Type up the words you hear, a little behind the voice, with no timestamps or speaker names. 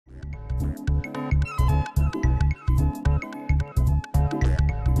So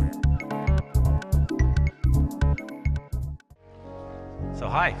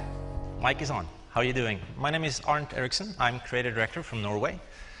hi, mic is on. How are you doing? My name is Arnt Eriksen. I'm creative director from Norway.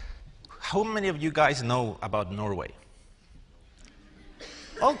 How many of you guys know about Norway?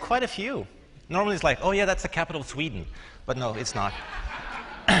 Oh, quite a few. Normally it's like, oh yeah, that's the capital of Sweden. But no, it's not.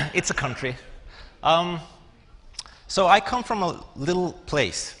 It's a country. So I come from a little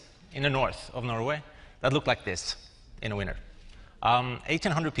place in the north of Norway that looked like this in the winter.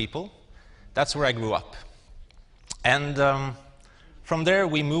 1,800 people. That's where I grew up. And from there,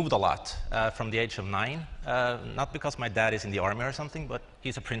 we moved a lot from the age of 9. Not because my dad is in the army or something, but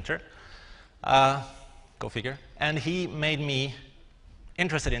he's a printer. Go figure. And he made me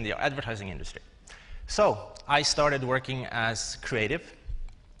interested in the advertising industry. So I started working as creative,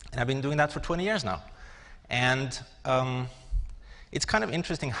 and I've been doing that for 20 years now. And it's kind of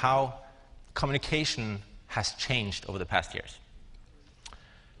interesting how communication has changed over the past years.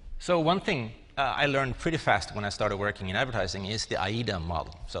 So one thing I learned pretty fast when I started working in advertising is the AIDA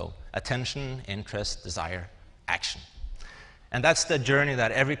model. So attention, interest, desire, action. And that's the journey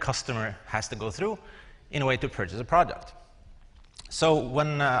that every customer has to go through in a way to purchase a product. So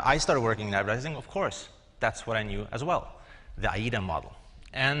when I started working in advertising, of course, that's what I knew as well, the AIDA model.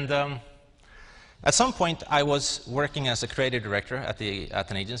 And at some point, I was working as a creative director at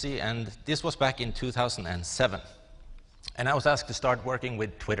an agency, and this was back in 2007. And I was asked to start working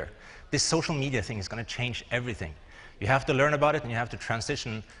with Twitter. This social media thing is going to change everything. You have to learn about it, and you have to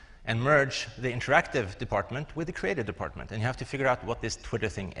transition and merge the interactive department with the creative department. And you have to figure out what this Twitter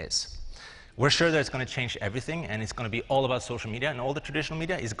thing is. We're sure that it's going to change everything, and it's going to be all about social media, and all the traditional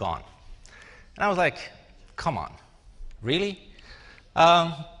media is gone. And I was like, come on, really?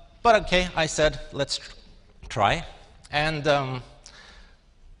 But okay, I said, let's try. And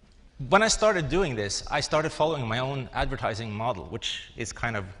when I started doing this, I started following my own advertising model, which is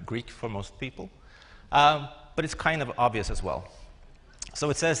kind of Greek for most people, but it's kind of obvious as well. So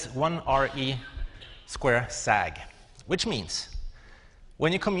it says 1RE square SAG, which means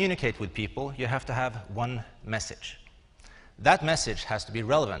when you communicate with people, you have to have one message. That message has to be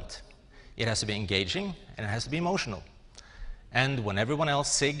relevant. It has to be engaging, and it has to be emotional. And when everyone else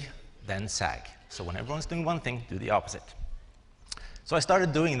SIG, then SAG. So when everyone's doing one thing, do the opposite. So I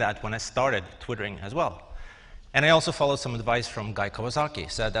started doing that when I started Twittering as well. And I also followed some advice from Guy Kawasaki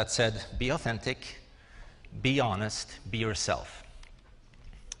that said, be authentic, be honest, be yourself.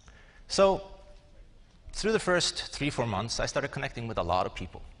 So through the first 3-4 months, I started connecting with a lot of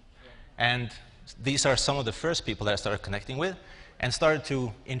people. And these are some of the first people that I started connecting with and started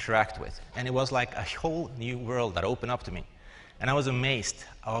to interact with. And it was like a whole new world that opened up to me. And I was amazed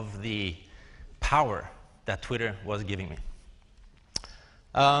of the power that Twitter was giving me.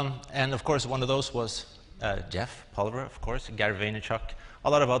 And of course, one of those was Jeff Pulver, of course, Gary Vaynerchuk, a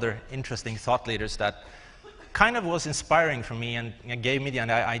lot of other interesting thought leaders that kind of was inspiring for me and gave me the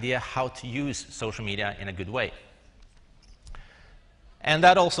idea how to use social media in a good way. And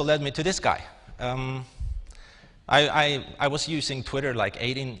that also led me to this guy. I was using Twitter like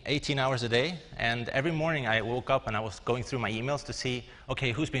 18 hours a day, and every morning I woke up and I was going through my emails to see,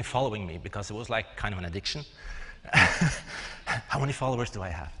 okay, who's been following me, because it was like kind of an addiction. How many followers do I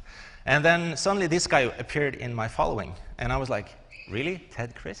have? And then suddenly this guy appeared in my following, and I was like, really?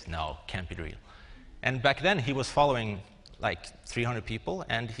 Ted Chris? No, can't be real. And back then he was following like 300 people,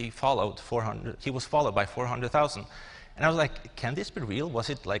 and he was followed by 400,000. And I was like, can this be real? Was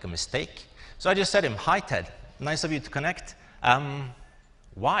it like a mistake? So I just said to him, hi Ted, nice of you to connect.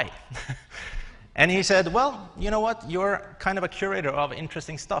 Why? And he said, well, you know what? You're kind of a curator of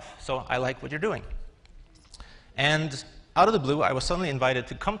interesting stuff, so I like what you're doing. And out of the blue, I was suddenly invited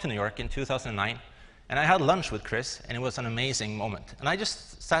to come to New York in 2009, and I had lunch with Chris, and it was an amazing moment. And I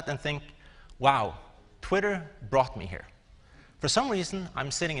just sat and think, wow, Twitter brought me here. For some reason, I'm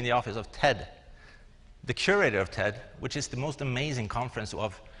sitting in the office of TED, the curator of TED, which is the most amazing conference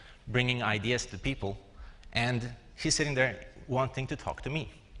of bringing ideas to people, and he's sitting there wanting to talk to me.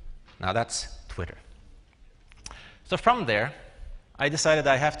 Now that's Twitter. So from there, I decided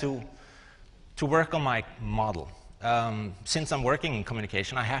I have to work on my model. Since I'm working in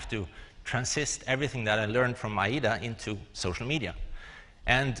communication, I have to transist everything that I learned from AIDA into social media.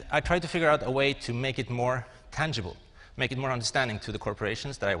 And I tried to figure out a way to make it more tangible, make it more understanding to the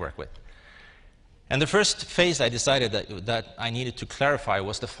corporations that I work with. And the first phase I decided that I needed to clarify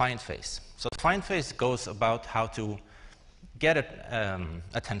was the find phase. So the find phase goes about how to get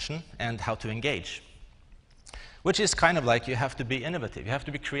attention and how to engage, which is kind of like you have to be innovative, you have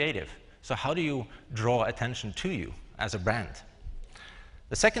to be creative. So how do you draw attention to you as a brand?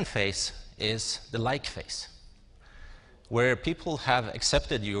 The second phase is the like phase, where people have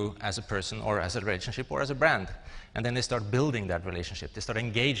accepted you as a person or as a relationship or as a brand, and then they start building that relationship. They start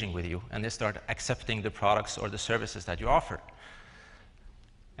engaging with you, and they start accepting the products or the services that you offer.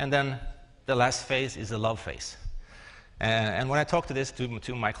 And then the last phase is the love phase. And when I talk to this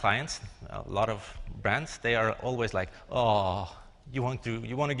to my clients, a lot of brands, they are always like, oh, you want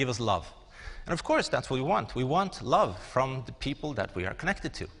to give us love. And of course, that's what we want. We want love from the people that we are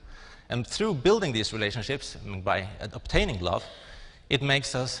connected to. And through building these relationships, by obtaining love, it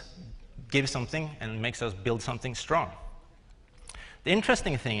makes us give something and makes us build something strong. The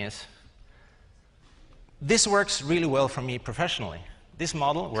interesting thing is, this works really well for me professionally. This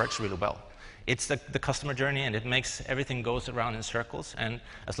model works really well. It's the customer journey, and it makes everything goes around in circles. And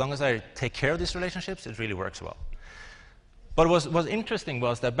as long as I take care of these relationships, it really works well. But what was interesting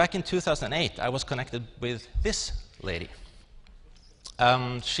was that back in 2008, I was connected with this lady.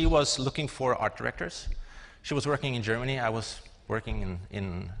 She was looking for art directors. She was working in Germany. I was working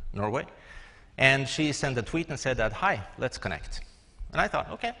in Norway. And she sent a tweet and said that, hi, let's connect. And I thought,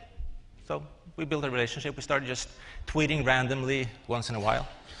 okay. So we built a relationship. We started just tweeting randomly once in a while.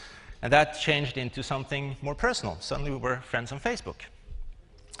 And that changed into something more personal. Suddenly we were friends on Facebook.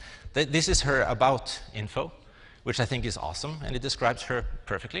 This is her about info, which I think is awesome, and it describes her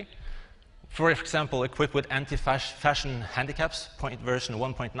perfectly. For example, equipped with anti-fashion handicaps, version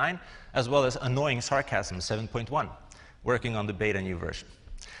 1.9, as well as annoying sarcasm 7.1, working on the beta new version.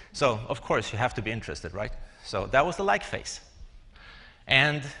 So, of course, you have to be interested, right? So that was the like phase.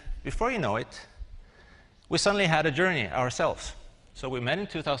 And before you know it, we suddenly had a journey ourselves. So we met in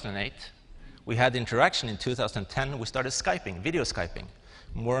 2008, we had interaction in 2010, we started Skyping, video Skyping,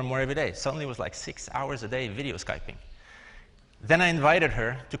 more and more every day. Suddenly it was like 6 hours a day video Skyping. Then I invited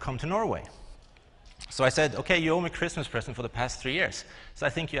her to come to Norway. So I said, okay, you owe me a Christmas present for the past 3 years, so I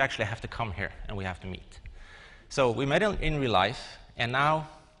think you actually have to come here and we have to meet. So we met in real life, and now,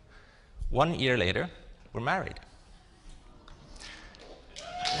 1 year later, we're married.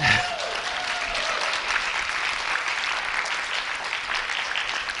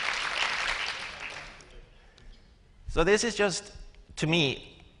 So this is just, to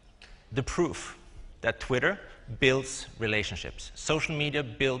me, the proof that Twitter builds relationships. Social media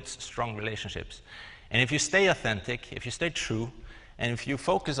builds strong relationships. And if you stay authentic, if you stay true, and if you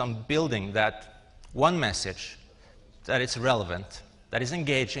focus on building that one message that is relevant, that is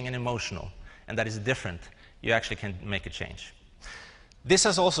engaging and emotional, and that is different, you actually can make a change. This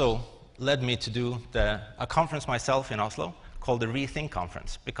has also led me to do a conference myself in Oslo called the Rethink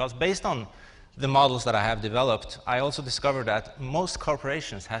Conference, because based on the models that I have developed, I also discovered that most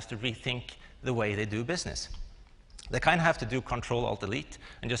corporations have to rethink the way they do business. They kind of have to do Control-Alt-Delete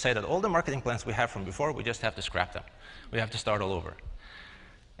and just say that all the marketing plans we have from before, we just have to scrap them. We have to start all over.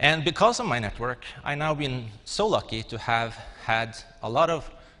 And because of my network, I've now been so lucky to have had a lot of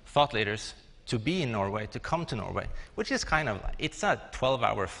thought leaders to be in Norway, to come to Norway, which is kind of, it's a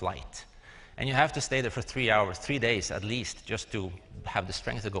 12-hour flight. And you have to stay there for 3 hours, 3 days at least, just to have the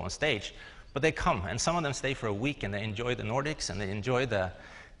strength to go on stage. But they come, and some of them stay for a week, and they enjoy the Nordics, and they enjoy the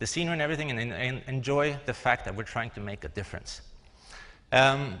scenery and everything, and enjoy the fact that we're trying to make a difference.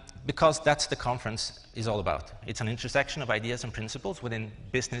 Because that's the conference is all about. It's an intersection of ideas and principles within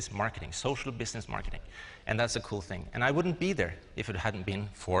business marketing, social business marketing. And that's a cool thing. And I wouldn't be there if it hadn't been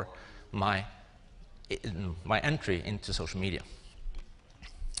for my entry into social media,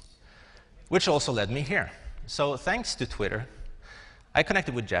 which also led me here. So thanks to Twitter, I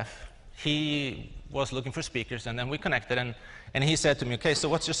connected with Jeff. He was looking for speakers, and then we connected, and he said to me, okay, so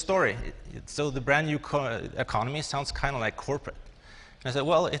what's your story? So the brand new economy sounds kind of like corporate. And I said,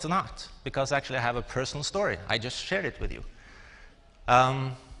 well, it's not, because actually I have a personal story. I just shared it with you.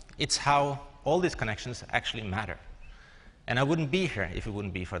 It's how all these connections actually matter. And I wouldn't be here if it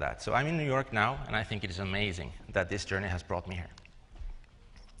wouldn't be for that. So I'm in New York now, and I think it is amazing that this journey has brought me here.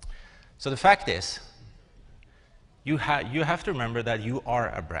 So the fact is, you have to remember that you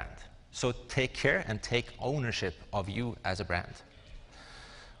are a brand. So take care and take ownership of you as a brand.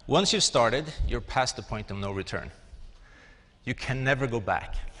 Once you've started, you're past the point of no return. You can never go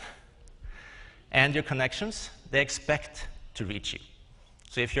back. And your connections, they expect to reach you.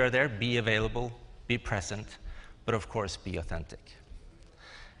 So if you're there, be available, be present, but of course, be authentic.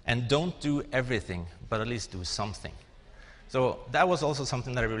 And don't do everything, but at least do something. So that was also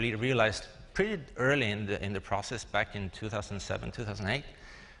something that I really realized pretty early in the process, back in 2007, 2008,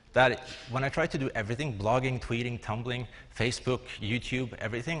 that when I tried to do everything, blogging, tweeting, tumbling, Facebook, YouTube,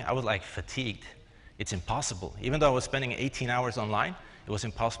 everything, I was like fatigued. It's impossible. Even though I was spending 18 hours online, it was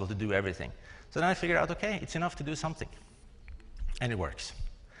impossible to do everything. So then I figured out, okay, it's enough to do something. and it works.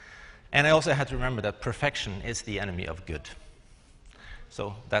 And I also had to remember that perfection is the enemy of good.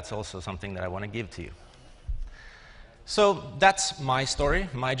 So that's also something that I want to give to you. So that's my story,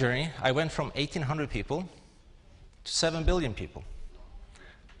 my journey. I went from 1,800 people to 7 billion people,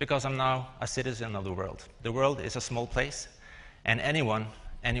 because I'm now a citizen of the world. The world is a small place, and anyone,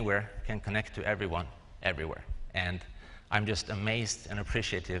 anywhere, can connect to everyone, everywhere. And I'm just amazed and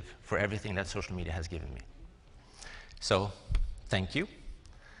appreciative for everything that social media has given me. So, thank you.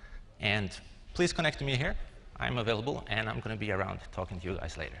 And please connect to me here. I'm available, and I'm going to be around talking to you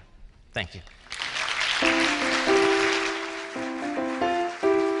guys later. Thank you.